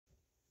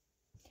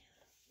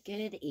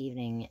Good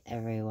evening,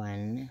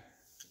 everyone.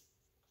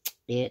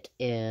 It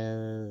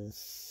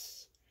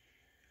is,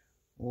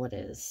 what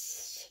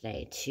is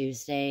today?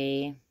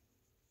 Tuesday?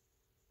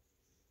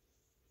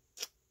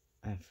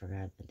 I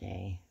forgot the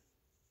day.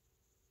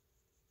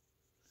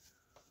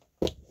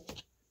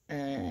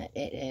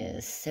 It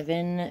is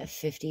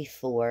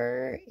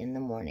 7:54 in the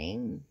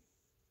morning.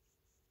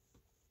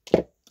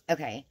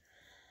 Okay.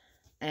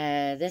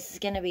 This is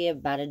going to be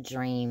about a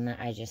dream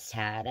I just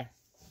had.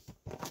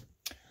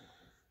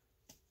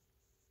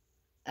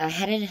 I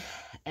had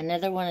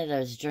another one of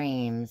those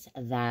dreams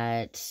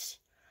that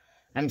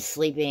I'm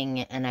sleeping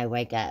and I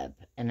wake up,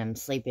 and I'm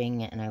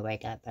sleeping and I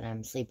wake up, and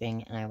I'm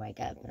sleeping and I wake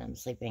up, and I'm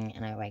sleeping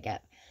and I wake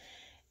up.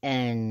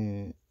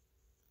 And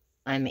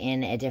I'm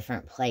in a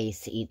different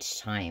place each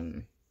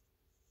time.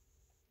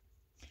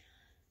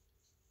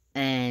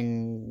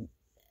 And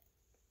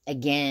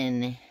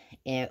again,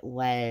 I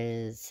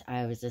was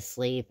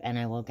asleep and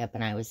I woke up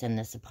and I was in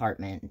this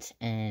apartment,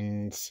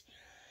 and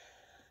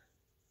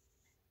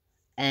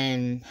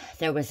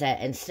there was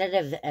instead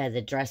of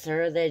the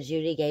dresser that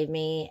Judy gave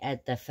me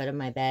at the foot of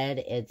my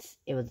bed,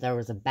 there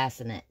was a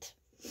bassinet.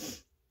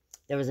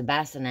 There was a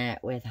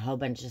bassinet with a whole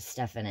bunch of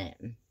stuff in it.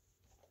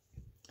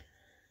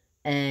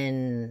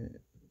 And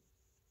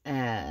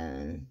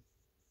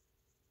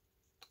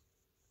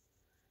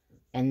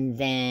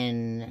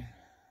then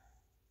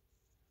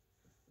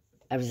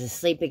I was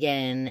asleep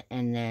again,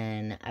 and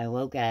then I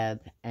woke up,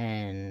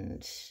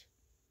 and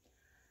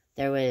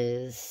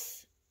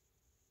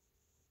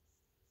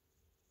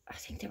I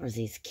think there was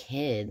these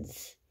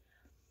kids,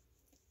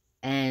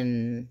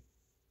 and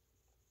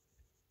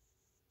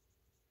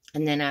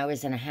then I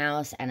was in a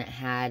house, and it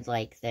had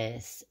like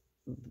this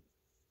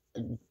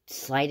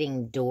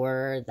sliding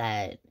door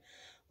that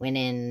went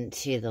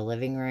into the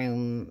living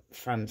room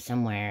from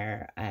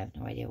somewhere. I have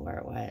no idea where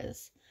it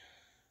was.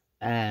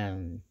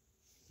 And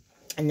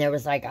there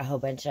was like a whole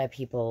bunch of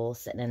people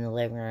sitting in the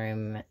living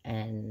room,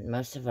 and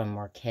most of them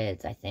were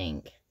kids, I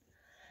think.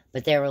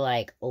 But they were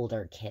like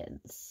older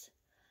kids.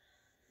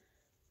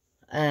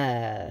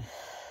 And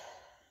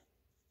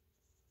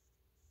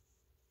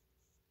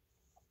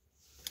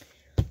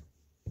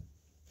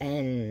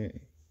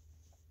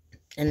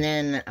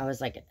then I was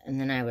like,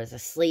 and then I was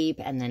asleep,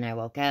 and then I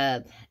woke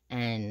up,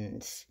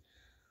 and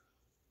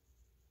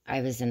I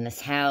was in this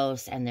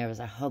house, and there was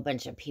a whole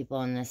bunch of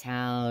people in this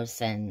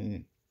house,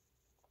 and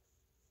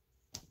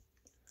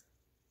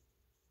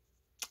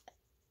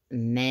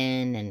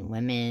men and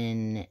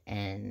women,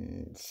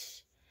 and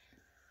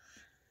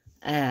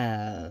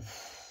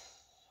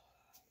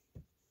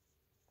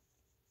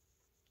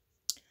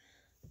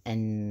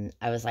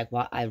I was like,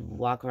 I'd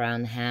walk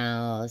around the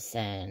house,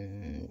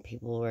 and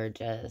people were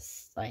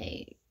just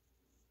like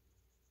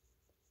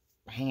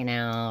hanging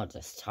out,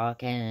 just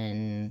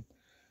talking,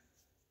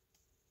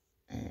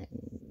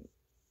 and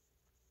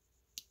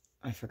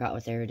I forgot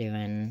what they were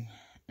doing,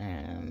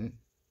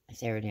 if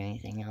they were doing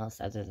anything else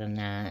other than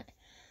that.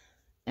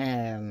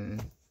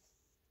 And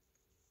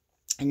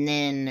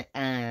then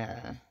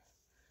I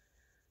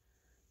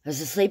was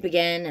asleep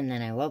again, and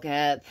then I woke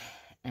up,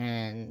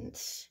 and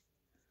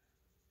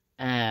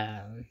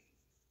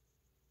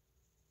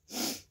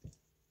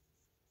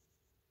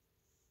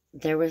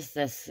there was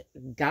this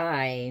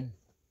guy.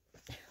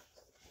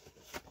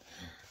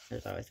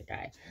 There's always a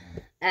guy.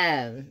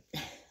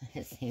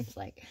 It seems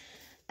like.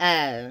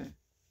 I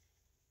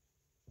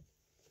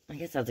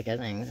guess that's a good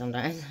thing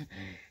sometimes.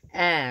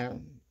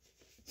 Then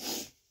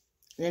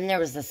there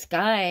was this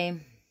guy,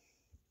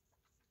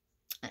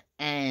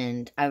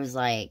 and I was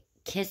like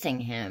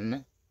kissing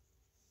him,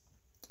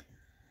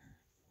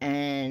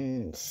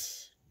 and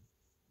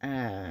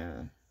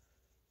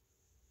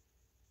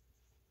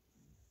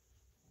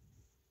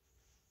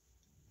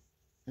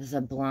there's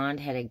a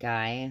blonde-headed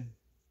guy.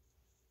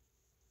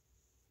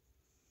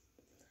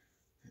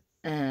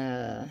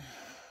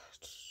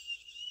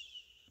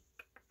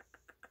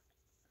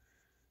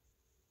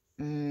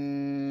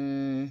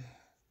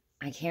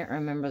 I can't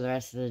remember the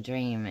rest of the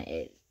dream.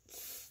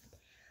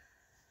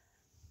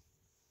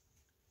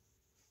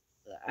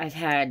 I've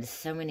had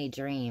so many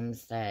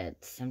dreams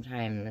that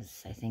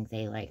sometimes I think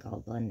they like all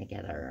blend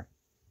together.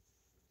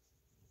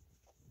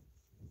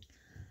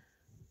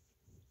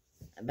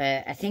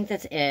 But I think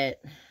that's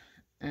it.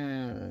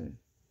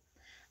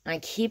 I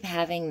keep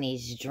having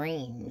these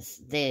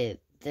dreams, the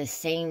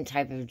same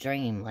type of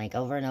dream, like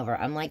over and over.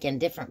 I'm like in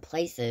different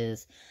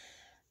places.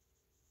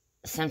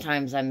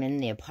 Sometimes I'm in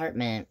the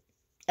apartment.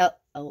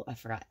 Oh, I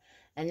forgot.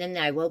 And then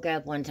I woke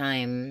up one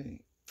time.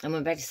 I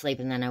went back to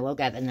sleep, and then I woke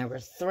up, and there were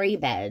 3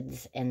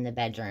 beds in the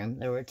bedroom.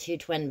 There were 2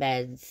 twin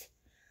beds,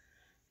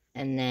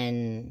 and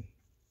then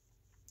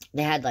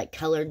they had like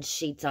colored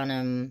sheets on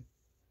them.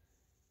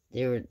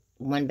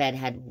 One bed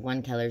had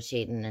one colored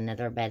sheet, and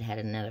another bed had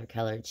another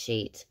colored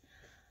sheet.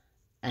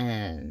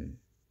 I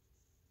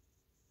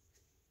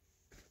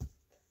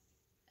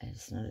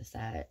just noticed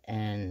that,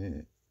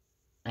 and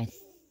I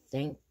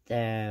think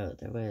there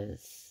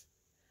was.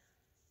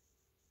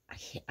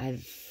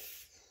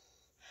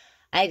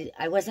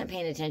 I wasn't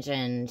paying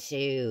attention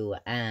to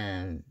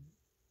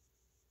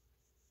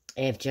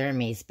if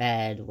Jeremy's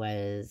bed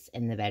was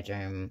in the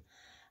bedroom.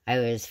 I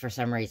was, for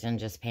some reason,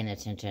 just paying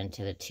attention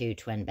to the 2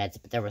 twin beds,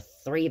 but there were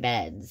 3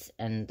 beds,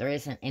 and there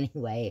isn't any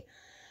way.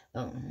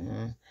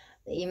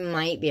 You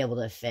might be able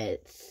to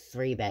fit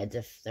 3 beds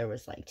if there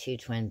was like 2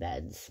 twin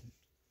beds.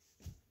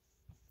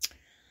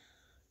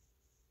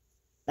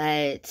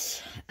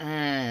 But, you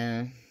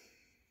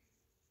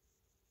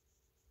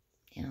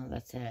know,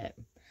 that's it.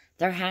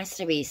 There has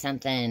to be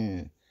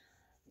something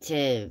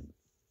to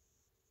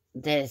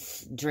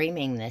this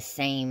dreaming the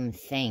same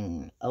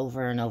thing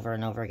over and over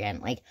and over again.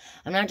 Like,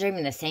 I'm not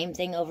dreaming the same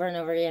thing over and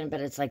over again, but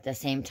it's like the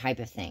same type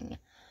of thing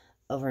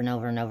over and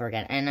over and over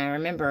again. And I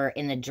remember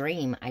in the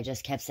dream, I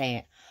just kept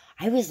saying,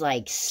 I was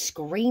like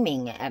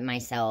screaming at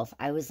myself.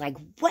 I was like,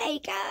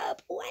 wake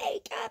up,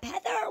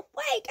 Heather,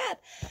 wake up.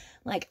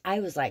 Like, I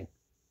was like,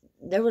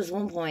 there was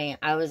one point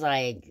I was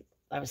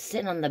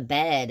sitting on the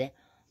bed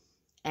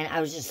and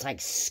I was just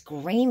like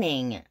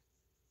screaming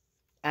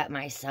at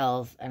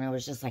myself, and I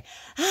was just like,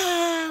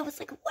 I was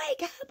like,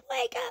 wake up,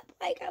 wake up,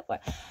 wake up.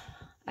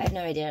 I have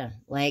no idea.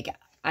 Like,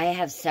 I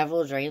have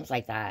several dreams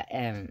like that,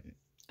 and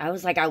I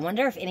was like, I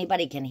wonder if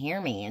anybody can hear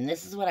me. And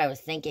this is what I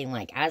was thinking,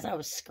 like, as I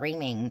was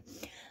screaming,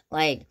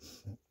 like,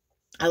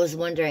 I was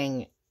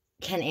wondering,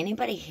 can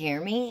anybody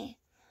hear me?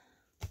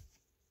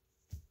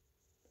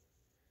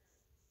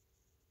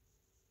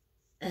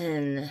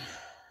 And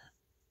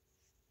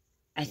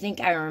I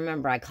think I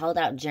remember I called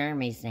out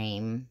Jeremy's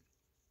name.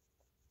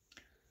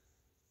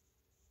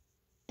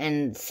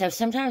 And so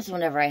sometimes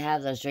whenever I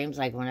have those dreams,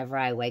 like whenever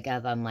I wake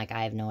up, I'm like,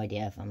 I have no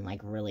idea if I'm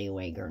like really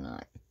awake or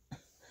not.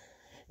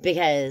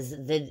 Because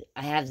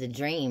I have the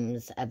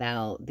dreams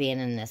about being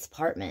in this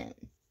apartment.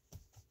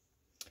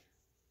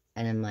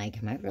 And I'm like,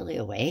 am I really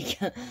awake?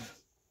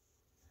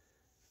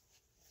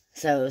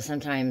 So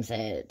sometimes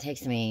it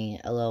takes me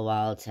a little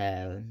while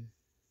to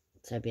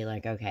be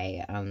like,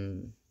 okay, I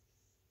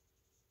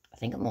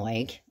think I'm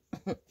awake.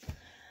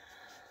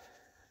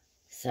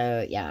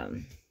 So, yeah.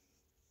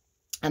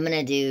 I'm going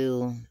to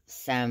do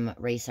some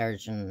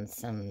research and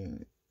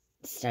some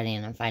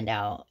studying and find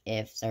out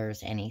if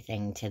there's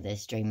anything to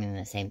this dreaming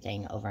the same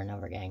thing over and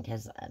over again.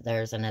 Because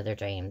there's another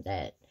dream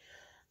that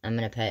I'm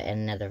going to put in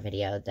another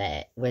video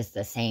that was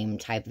the same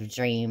type of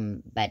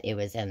dream, but it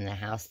was in the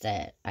house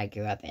that I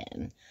grew up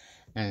in.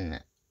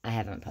 And I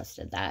haven't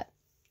posted that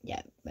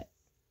yet, but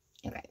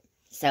okay.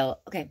 So,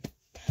 okay.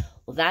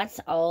 Well, that's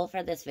all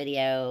for this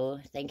video.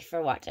 Thank you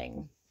for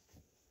watching.